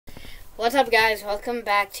What's up, guys? Welcome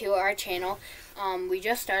back to our channel. We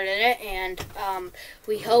just started it, and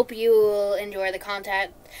we hope you will enjoy the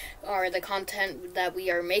content that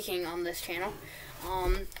we are making on this channel.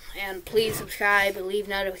 And please subscribe, leave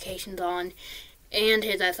notifications on, and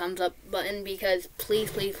hit that thumbs up button because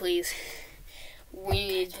please, we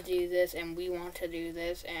need to do this, and we want to do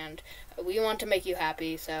this, and we want to make you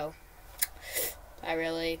happy. So I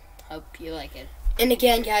really hope you like it. And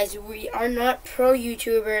again, guys, we are not pro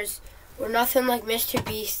YouTubers. We're nothing like Mr.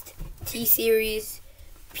 Beast, T-Series,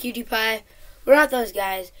 PewDiePie. We're not those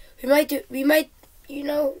guys. We might, you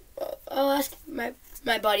know, I'll ask my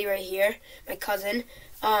buddy right here, my cousin.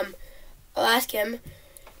 I'll ask him.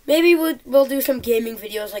 Maybe we'll do some gaming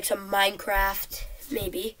videos, like some Minecraft,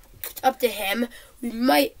 maybe. It's up to him. We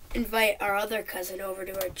might invite our other cousin over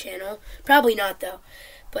to our channel. Probably not, though.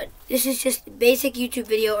 But this is just a basic YouTube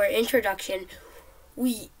video or introduction.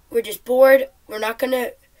 We're just bored. We're not going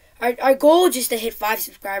to... Our goal is just to hit 5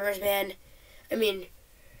 subscribers, man. I mean...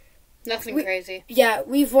 Nothing crazy. Yeah,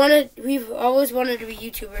 we've always wanted to be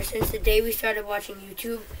YouTubers since the day we started watching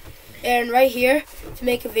YouTube. And right here, to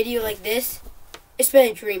make a video like this, it's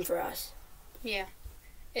been a dream for us. Yeah.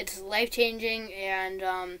 It's life-changing, and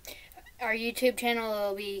our YouTube channel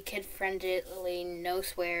will be kid-friendly, no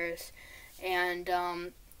swears. And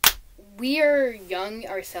we are young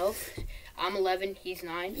ourselves. I'm 11, he's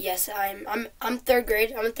 9. Yes, I'm third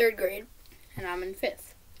grade. I'm in third grade. And I'm in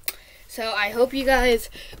 5th. So I hope you guys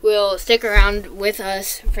will stick around with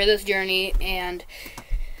us for this journey, and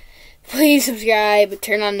please subscribe,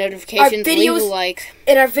 turn on notifications, leave a like.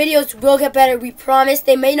 And our videos will get better, we promise.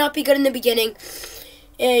 They may not be good in the beginning.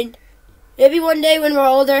 And maybe one day when we're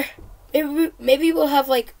older, maybe we'll have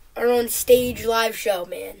like our own stage live show,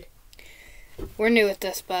 man. We're new at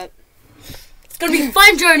this, but it's going to be a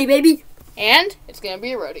fun journey, baby. And it's going to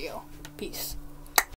be a rodeo. Peace.